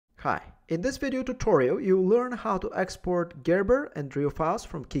Hi, in this video tutorial you'll learn how to export Gerber and drill files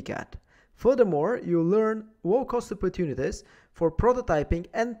from KiCad. Furthermore, you'll learn low-cost opportunities for prototyping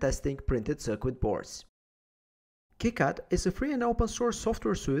and testing printed circuit boards. KiCad is a free and open source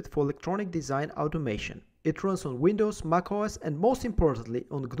software suite for electronic design automation. It runs on Windows, macOS and most importantly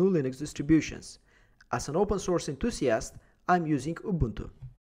on GNU Linux distributions. As an open source enthusiast, I'm using Ubuntu.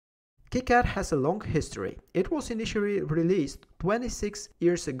 KiCad has a long history. It was initially released 26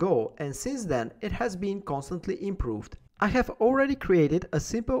 years ago and since then it has been constantly improved. I have already created a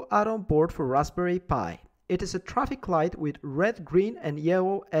simple add-on board for Raspberry Pi. It is a traffic light with red, green and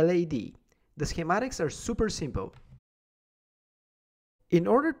yellow LED. The schematics are super simple. In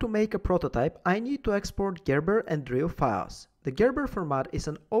order to make a prototype, I need to export Gerber and drill files. The Gerber format is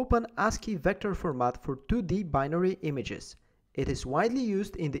an open ASCII vector format for 2D binary images. It is widely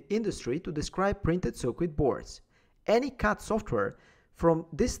used in the industry to describe printed circuit boards. Any CAD software from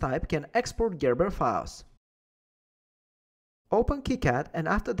this type can export Gerber files. Open KiCad and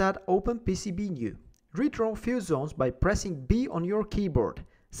after that open PCB-New. Redraw few zones by pressing B on your keyboard.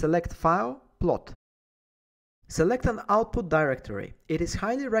 Select File, Plot. Select an output directory. It is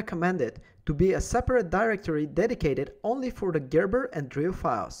highly recommended to be a separate directory dedicated only for the Gerber and drill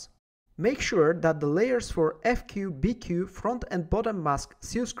files. Make sure that the layers for FQ, BQ, front and bottom mask,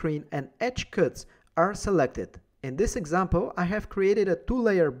 seal screen and edge cuts are selected. In this example, I have created a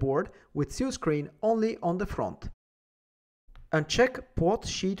 2-layer board with seal screen only on the front. Uncheck plot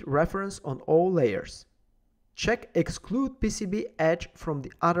sheet reference on all layers. Check exclude PCB edge from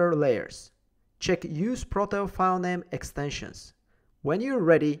the other layers. Check use Protel file name extensions. When you're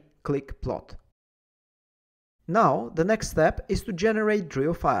ready, click plot. Now, the next step is to generate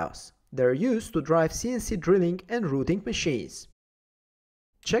drill files. They're used to drive CNC drilling and routing machines.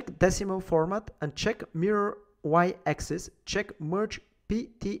 Check decimal format and check mirror y-axis. Check merge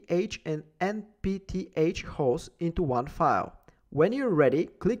PTH and NPTH holes into one file. When you're ready,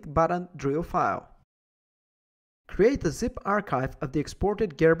 click button drill file. Create a zip archive of the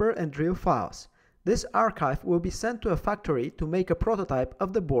exported Gerber and drill files. This archive will be sent to a factory to make a prototype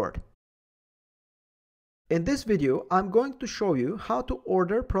of the board. In this video, I'm going to show you how to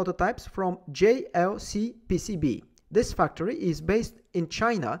order prototypes from JLCPCB. This factory is based in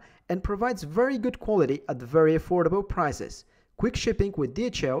China and provides very good quality at very affordable prices. Quick shipping with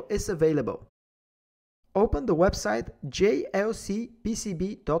DHL is available. Open the website jlcpcb.com.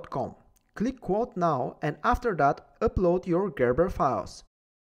 Click Quote Now and after that upload your Gerber files.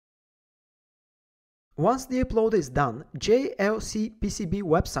 Once the upload is done, JLCPCB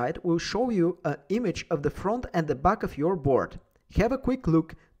website will show you an image of the front and the back of your board. Have a quick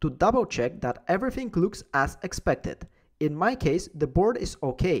look to double check that everything looks as expected. In my case, the board is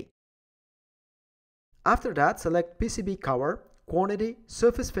okay. After that, select PCB cover, quantity,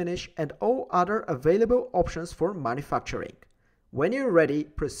 surface finish and all other available options for manufacturing. When you're ready,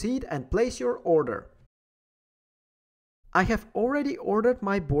 proceed and place your order. I have already ordered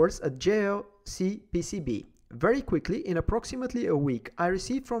my boards at JLCPCB. Very quickly, in approximately a week, I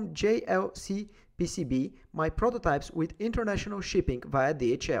received from JLCPCB my prototypes with international shipping via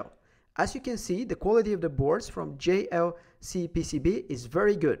DHL. As you can see, the quality of the boards from JLCPCB is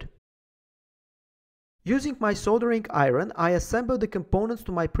very good. Using my soldering iron, I assembled the components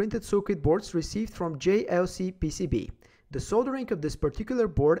to my printed circuit boards received from JLCPCB. The soldering of this particular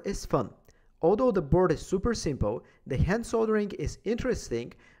board is fun. Although the board is super simple, the hand soldering is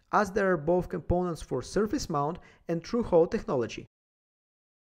interesting as there are both components for surface mount and through-hole technology.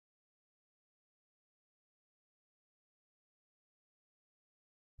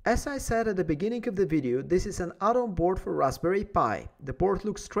 As I said at the beginning of the video, this is an add-on board for Raspberry Pi. The board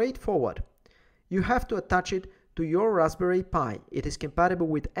looks straightforward. You have to attach it to your Raspberry Pi. It is compatible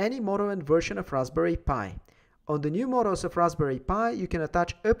with any model and version of Raspberry Pi. On the new models of Raspberry Pi, you can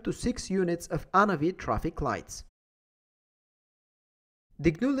attach up to 6 units of Anavi traffic lights.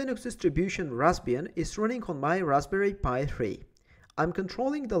 The GNU Linux distribution Raspbian is running on my Raspberry Pi 3. I'm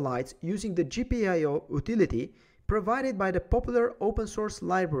controlling the lights using the GPIO utility provided by the popular open source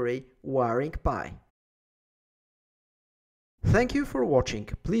library Wiring Pi. Thank you for watching.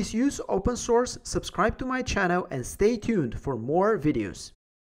 Please use open source, subscribe to my channel and stay tuned for more videos.